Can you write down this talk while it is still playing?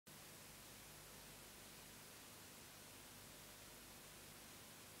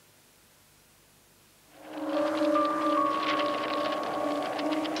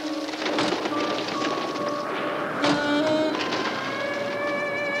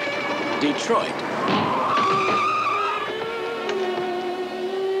Detroit.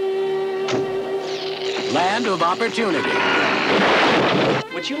 Land of opportunity.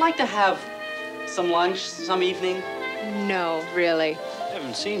 Would you like to have some lunch some evening? No, really. I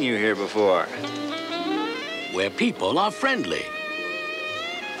haven't seen you here before. Where people are friendly.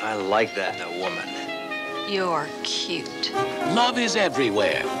 I like that in a woman. You're cute. Love is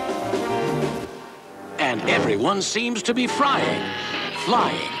everywhere. And everyone seems to be frying,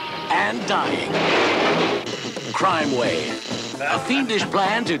 flying, and dying. Crime Wave. A fiendish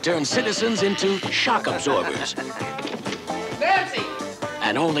plan to turn citizens into shock absorbers. Nancy!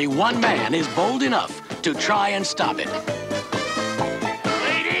 And only one man is bold enough to try and stop it.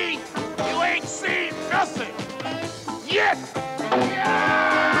 Lady, you ain't seen nothing yet.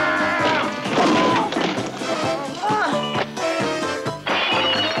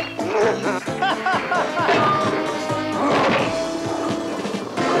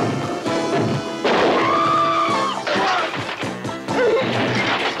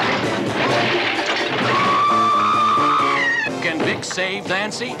 Can Vic save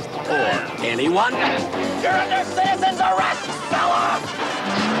Nancy? Or anyone? You're under citizen's arrest, fella!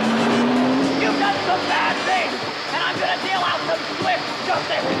 You've done some bad things, and I'm gonna deal out some swift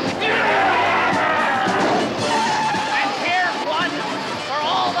justice! And here's one for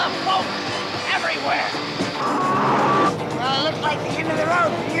all the folks everywhere! Well, it looks like the end of the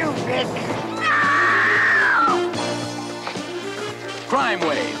road for you, Vic. Crime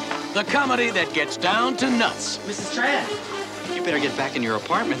Wave. The comedy that gets down to nuts. Mrs. Tran, you better get back in your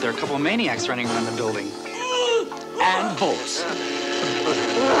apartment. There are a couple of maniacs running around the building. And bolts.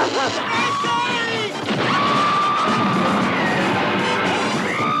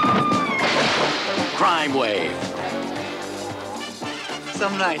 Crime Wave.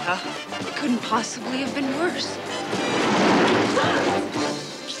 Some night, huh? It couldn't possibly have been worse.